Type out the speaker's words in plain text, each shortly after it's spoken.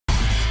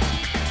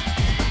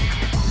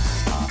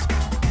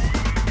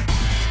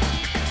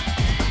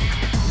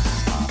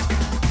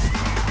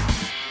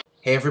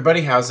Hey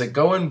everybody, how's it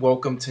going?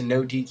 Welcome to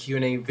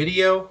NoDQ&A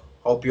video.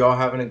 Hope you all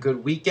having a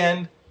good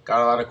weekend.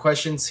 Got a lot of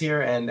questions here,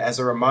 and as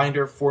a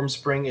reminder,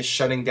 Formspring is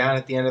shutting down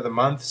at the end of the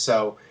month,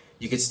 so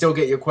you can still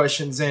get your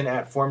questions in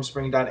at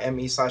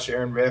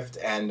formspring.me/AaronRift,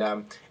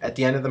 and at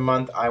the end of the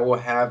month, I will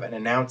have an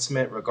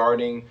announcement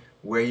regarding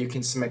where you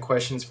can submit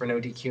questions for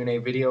NoDQ&A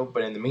video,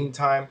 but in the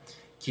meantime,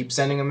 keep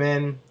sending them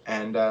in,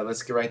 and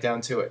let's get right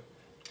down to it.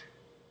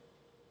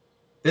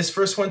 This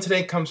first one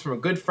today comes from a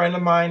good friend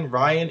of mine,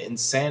 Ryan in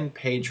San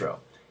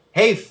Pedro.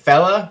 Hey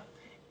fella,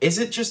 is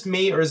it just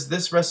me or is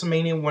this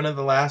WrestleMania one of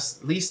the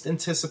least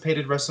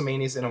anticipated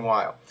WrestleManias in a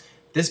while?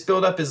 This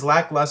build-up is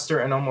lackluster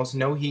and almost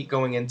no heat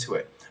going into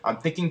it. I'm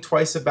thinking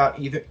twice about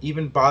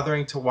even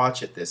bothering to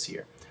watch it this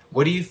year.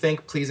 What do you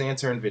think? Please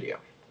answer in video.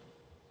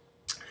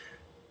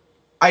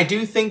 I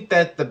do think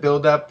that the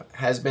build-up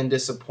has been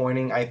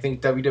disappointing. I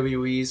think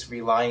WWE's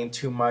relying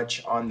too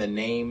much on the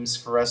names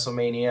for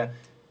WrestleMania.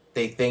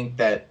 They think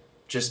that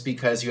just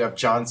because you have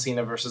John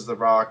Cena versus The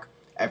Rock,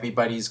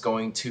 everybody's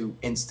going to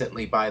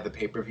instantly buy the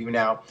pay-per-view.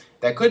 Now,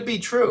 that could be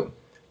true.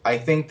 I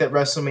think that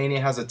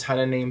WrestleMania has a ton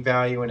of name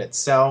value in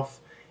itself,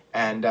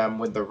 and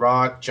with The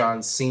Rock,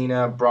 John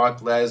Cena,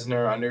 Brock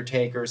Lesnar,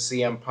 Undertaker,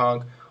 CM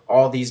Punk,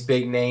 all these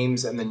big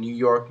names in the New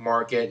York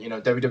market,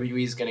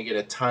 WWE is going to get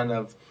a ton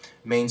of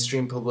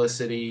mainstream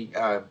publicity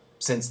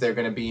since they're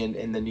going to be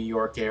in the New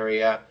York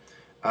area.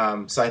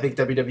 So I think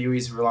WWE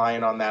is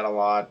relying on that a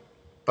lot.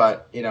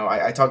 But,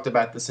 I talked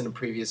about this in a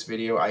previous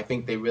video. I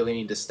think they really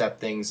need to step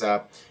things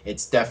up.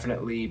 It's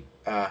definitely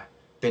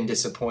been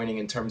disappointing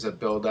in terms of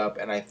build-up,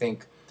 and I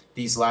think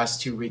these last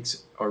 2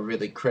 weeks are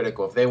really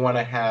critical. If they want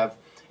to have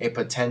a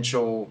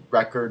potential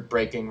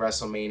record-breaking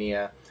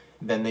WrestleMania,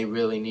 then they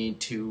really need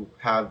to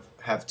have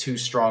two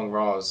strong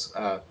Raws,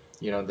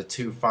 the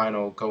two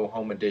final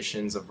go-home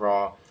editions of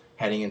Raw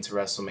heading into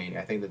WrestleMania.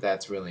 I think that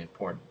that's really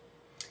important.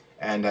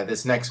 And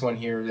this next one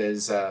here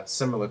is a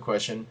similar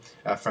question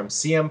from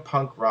CM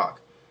Punk Rock.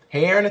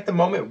 Hey Aaron, at the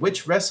moment,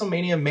 which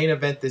WrestleMania main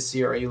event this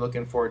year are you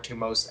looking forward to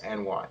most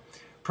and why?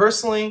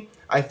 Personally,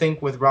 I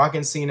think with Rock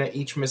and Cena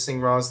each missing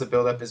Raws, the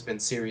build-up has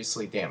been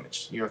seriously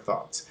damaged. Your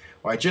thoughts?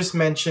 Well, I just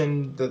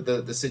mentioned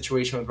the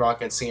situation with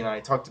Rock and Cena. I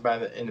talked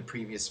about it in the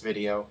previous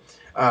video.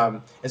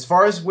 As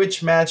far as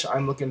which match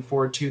I'm looking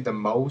forward to the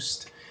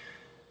most,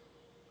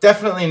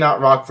 definitely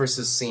not Rock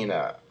versus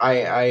Cena.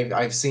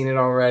 I've seen it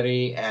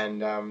already,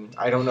 and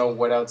I don't know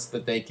what else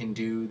that they can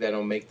do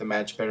that'll make the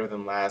match better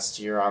than last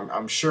year.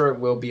 I'm sure it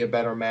will be a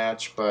better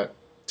match, but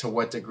to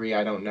what degree,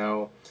 I don't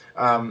know.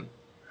 I'm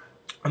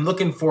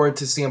looking forward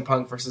to CM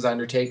Punk versus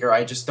Undertaker.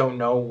 I just don't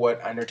know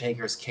what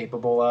Undertaker is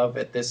capable of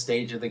at this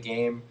stage of the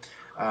game,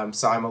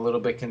 so I'm a little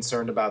bit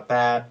concerned about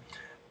that.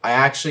 I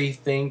actually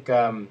think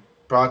Brock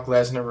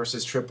Lesnar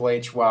versus Triple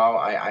H, while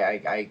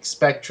I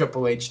expect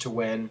Triple H to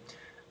win,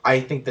 I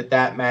think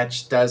that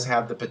match does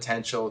have the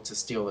potential to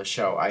steal the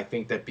show. I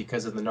think that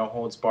because of the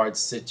no-holds-barred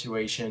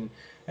situation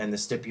and the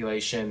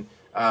stipulation,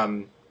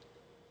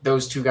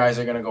 those two guys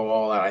are going to go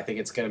all out. I think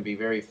it's going to be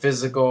very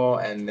physical,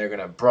 and they're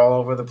going to brawl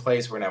over the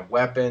place. We're going to have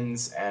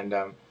weapons, and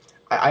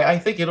I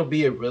think it'll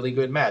be a really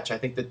good match. I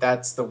think that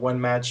that's the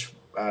one match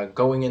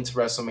going into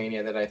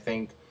WrestleMania that I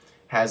think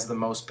has the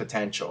most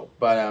potential.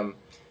 But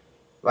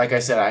like I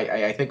said,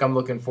 I think I'm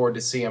looking forward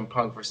to CM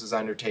Punk versus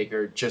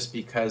Undertaker just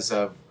because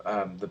of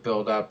the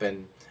build-up,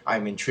 and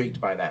I'm intrigued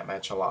by that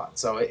match a lot.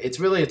 So it's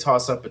really a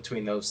toss-up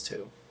between those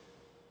two.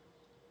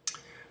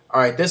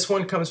 All right, this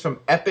one comes from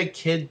Epic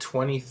Kid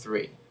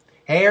 23.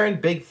 Hey Aaron,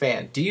 big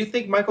fan. Do you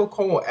think Michael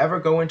Cole will ever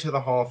go into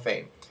the Hall of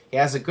Fame? He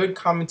has a good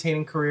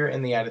commentating career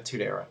in the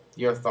Attitude Era.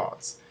 Your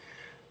thoughts?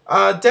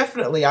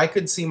 Definitely, I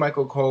could see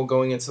Michael Cole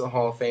going into the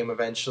Hall of Fame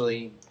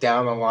eventually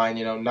down the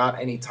line, not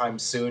anytime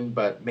soon,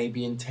 but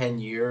maybe in 10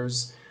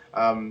 years.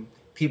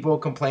 People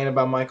complain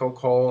about Michael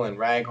Cole and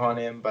rag on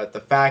him, but the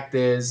fact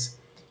is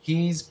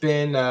he's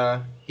been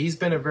a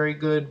very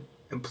good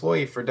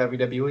employee for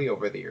WWE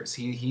over the years.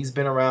 He's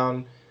been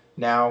around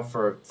now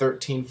for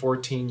 13,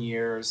 14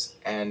 years,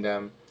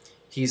 and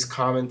he's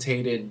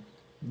commentated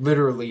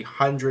literally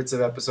hundreds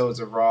of episodes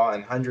of Raw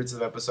and hundreds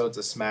of episodes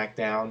of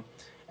SmackDown.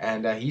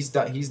 And he's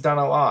done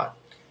a lot,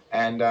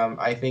 and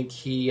I think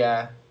he's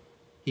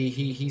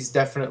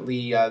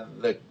definitely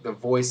the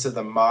voice of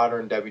the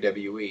modern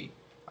WWE.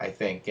 I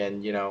think,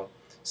 and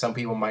some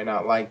people might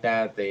not like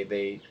that.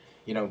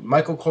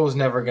 Michael Cole's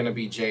never going to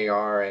be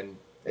JR, and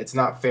it's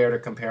not fair to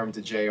compare him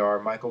to JR.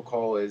 Michael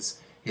Cole is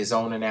his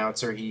own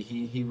announcer.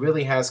 He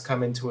really has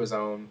come into his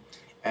own,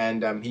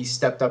 and he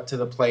stepped up to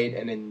the plate,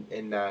 and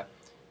in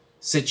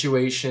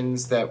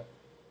situations that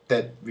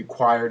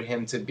required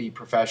him to be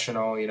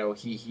professional.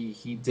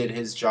 He did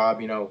his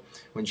job.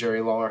 When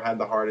Jerry Lawler had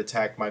the heart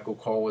attack, Michael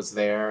Cole was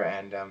there,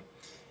 and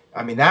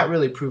I mean that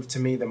really proved to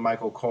me that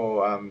Michael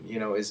Cole,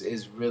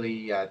 is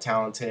really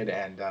talented,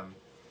 and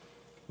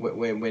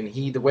when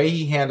the way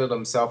he handled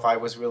himself, I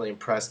was really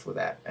impressed with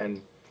that.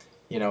 And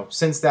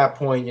since that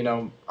point,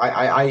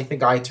 I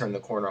think I turned the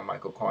corner on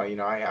Michael Cole.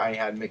 I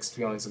had mixed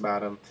feelings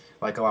about him,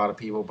 like a lot of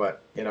people,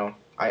 but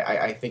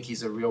I think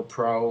he's a real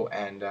pro,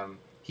 and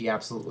he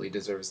absolutely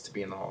deserves to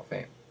be in the Hall of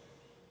Fame.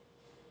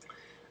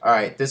 All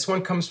right, this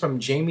one comes from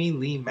Jamie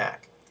Lee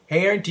Mack.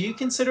 Hey Aaron, do you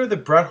consider the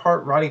Bret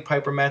Hart-Roddy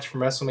Piper match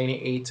from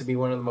WrestleMania 8 to be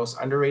one of the most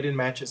underrated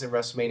matches in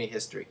WrestleMania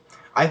history?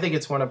 I think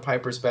it's one of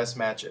Piper's best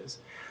matches.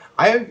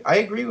 I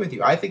agree with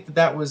you. I think that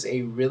that was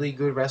a really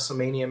good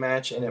WrestleMania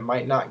match, and it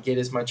might not get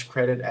as much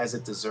credit as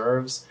it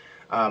deserves.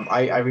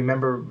 I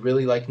remember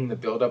really liking the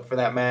build-up for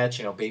that match,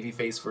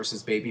 babyface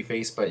versus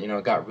babyface, but,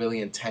 it got really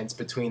intense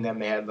between them.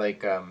 They had,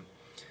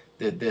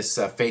 this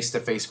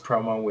face-to-face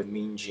promo with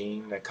Mean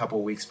Gene a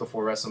couple weeks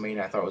before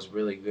WrestleMania. I thought was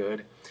really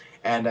good.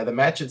 And the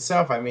match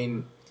itself, I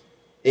mean,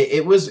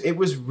 it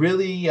was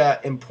really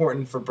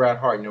important for Bret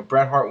Hart.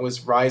 Bret Hart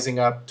was rising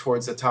up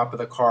towards the top of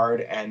the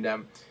card, and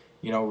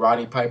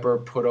Roddy Piper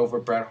put over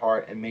Bret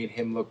Hart and made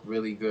him look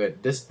really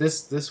good.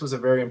 This was a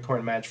very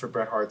important match for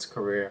Bret Hart's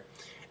career,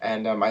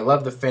 and I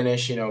love the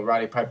finish.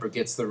 Roddy Piper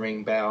gets the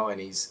ring bell, and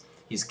he's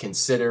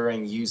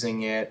considering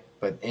using it,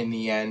 but in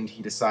the end,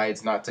 he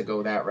decides not to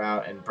go that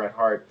route, and Bret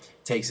Hart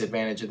takes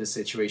advantage of the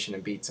situation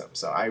and beats him.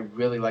 So I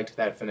really liked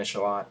that finish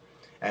a lot,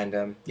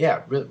 and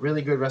yeah,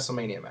 really good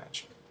WrestleMania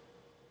match.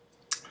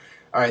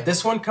 All right,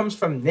 this one comes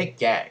from Nick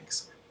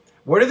Gags.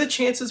 What are the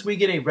chances we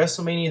get a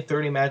WrestleMania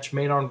 30 match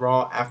made on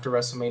Raw after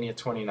WrestleMania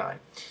 29?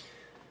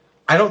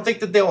 I don't think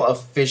that they'll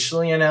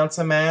officially announce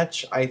a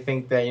match. I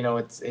think that,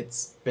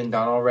 it's been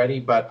done already,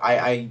 but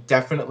I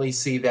definitely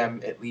see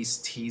them at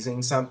least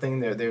teasing something.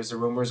 There's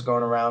rumors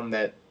going around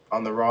that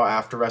on the Raw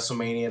after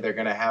WrestleMania, they're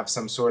going to have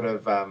some sort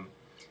of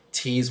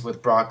tease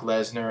with Brock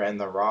Lesnar and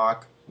The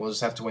Rock. We'll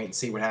just have to wait and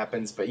see what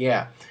happens. But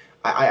yeah,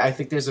 I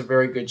think there's a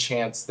very good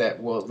chance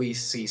that we'll at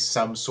least see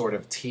some sort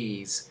of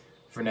tease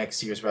for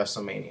next year's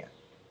WrestleMania.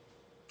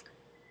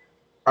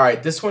 All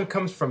right, this one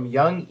comes from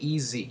Young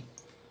EZ.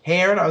 Hey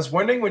Aaron, I was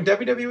wondering when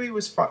WWE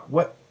was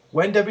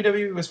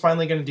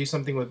finally going to do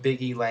something with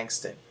Big E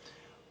Langston.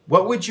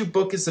 What would you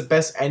book as the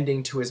best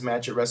ending to his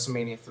match at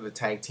WrestleMania for the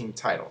tag team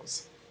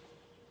titles?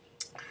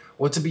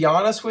 Well, to be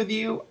honest with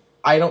you,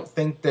 I don't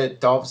think that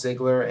Dolph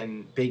Ziggler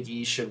and Big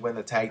E should win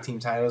the tag team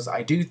titles.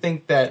 I do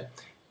think that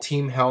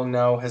Team Hell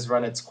No has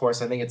run its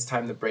course. I think it's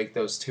time to break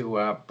those two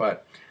up,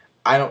 but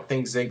I don't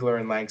think Ziggler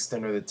and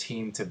Langston are the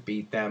team to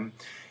beat them.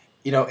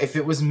 If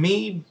it was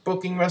me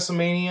booking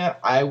WrestleMania,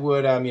 I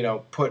would,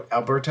 put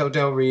Alberto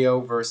Del Rio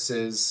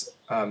versus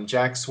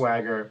Jack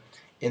Swagger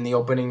in the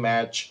opening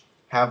match,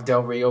 have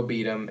Del Rio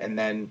beat him, and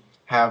then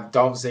have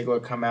Dolph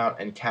Ziggler come out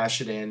and cash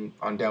it in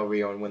on Del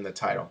Rio and win the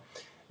title.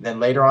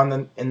 Then later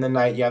on in the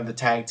night, you have the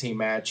tag team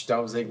match,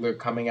 Dolph Ziggler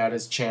coming out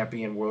as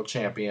champion, world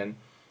champion.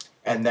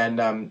 And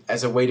then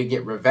as a way to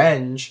get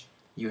revenge,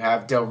 you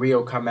have Del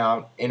Rio come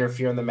out,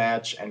 interfere in the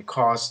match, and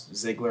cost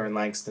Ziggler and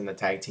Langston the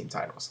tag team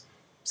titles.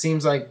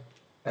 Seems like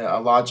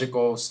a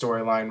logical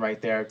storyline right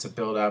there to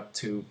build up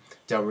to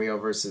Del Rio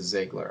versus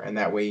Ziggler, and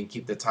that way you can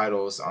keep the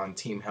titles on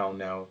Team Hell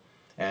No,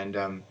 and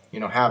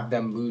have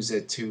them lose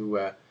it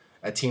to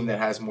a team that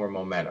has more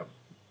momentum.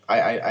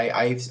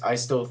 I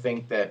still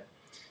think that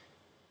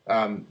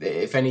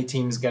if any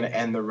team's going to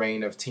end the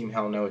reign of Team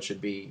Hell No, it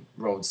should be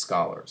Rhodes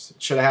Scholars.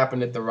 It should have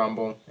happened at the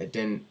Rumble. It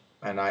didn't,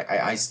 and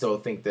I still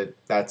think that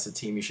that's the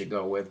team you should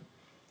go with.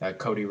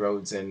 Cody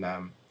Rhodes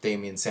and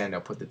Damian Sandow,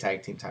 put the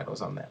tag team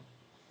titles on them.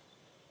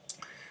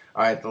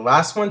 All right, the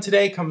last one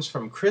today comes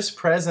from Chris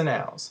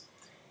Prezenals.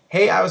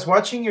 Hey, I was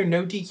watching your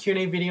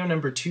NoDQ&A video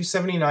number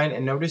 279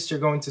 and noticed you're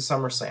going to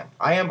SummerSlam.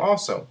 I am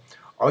also.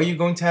 Are you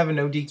going to have a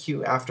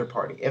NoDQ after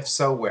party? If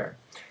so, where?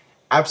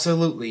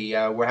 Absolutely.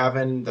 We're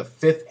having the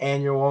 5th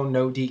annual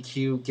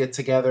NoDQ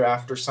get-together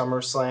after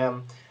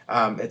SummerSlam.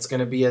 It's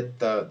going to be at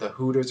the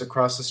Hooters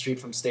across the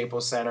street from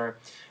Staples Center.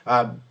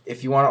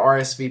 If you want to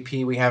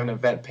RSVP, we have an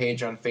event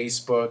page on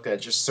Facebook.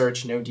 Just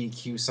search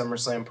NoDQ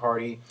SummerSlam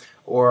Party,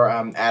 or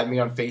add me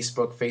on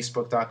Facebook,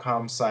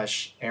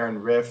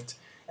 facebook.com/Aaron Rift,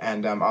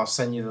 and I'll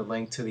send you the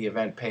link to the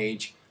event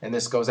page. And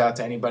this goes out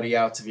to anybody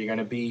else if you're going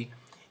to be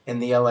in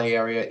the LA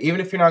area.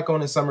 Even if you're not going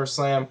to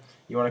SummerSlam,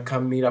 you want to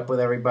come meet up with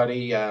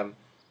everybody.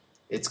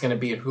 It's going to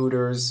be at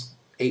Hooters,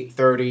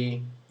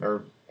 8:30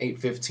 or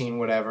 8:15,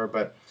 whatever.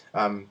 But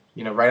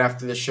right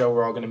after the show,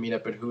 we're all going to meet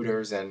up at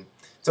Hooters, and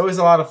it's always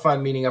a lot of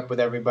fun meeting up with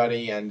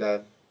everybody,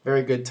 and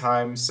very good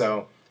time.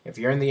 So if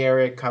you're in the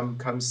area, come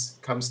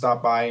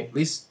stop by. At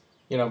least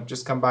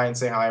just come by and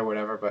say hi or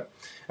whatever. But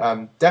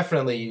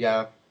definitely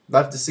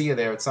love to see you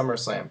there at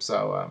SummerSlam.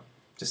 So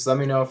just let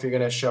me know if you're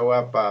going to show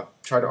up.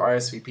 Try to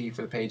RSVP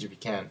for the page if you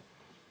can.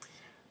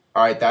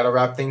 All right, that'll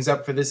wrap things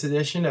up for this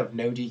edition of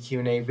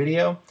NoDQ&A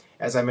video.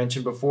 As I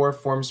mentioned before,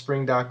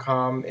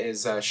 Formspring.com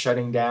is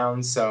shutting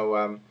down,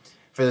 so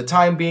for the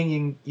time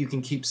being, you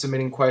can keep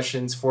submitting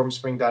questions,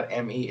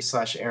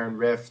 formspring.me/Aaron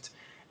Rift,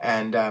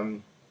 and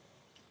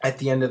at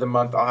the end of the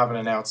month, I'll have an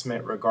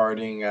announcement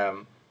regarding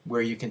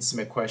where you can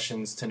submit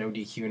questions to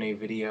NoDQ&A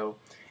video,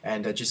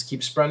 and just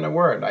keep spreading the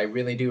word. I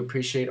really do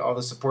appreciate all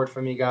the support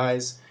from you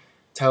guys.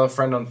 Tell a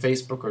friend on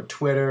Facebook or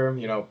Twitter,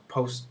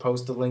 post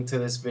a link to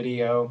this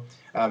video.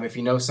 If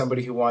you know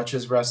somebody who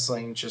watches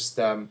wrestling, just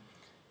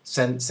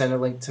send a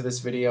link to this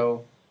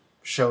video,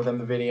 show them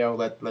the video,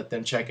 let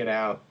them check it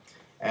out.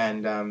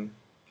 And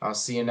I'll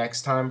see you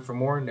next time for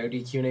more No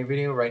DQ&A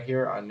video right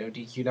here on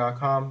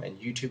NoDQ.com and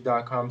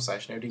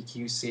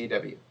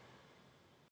YouTube.com/NoDQCAW.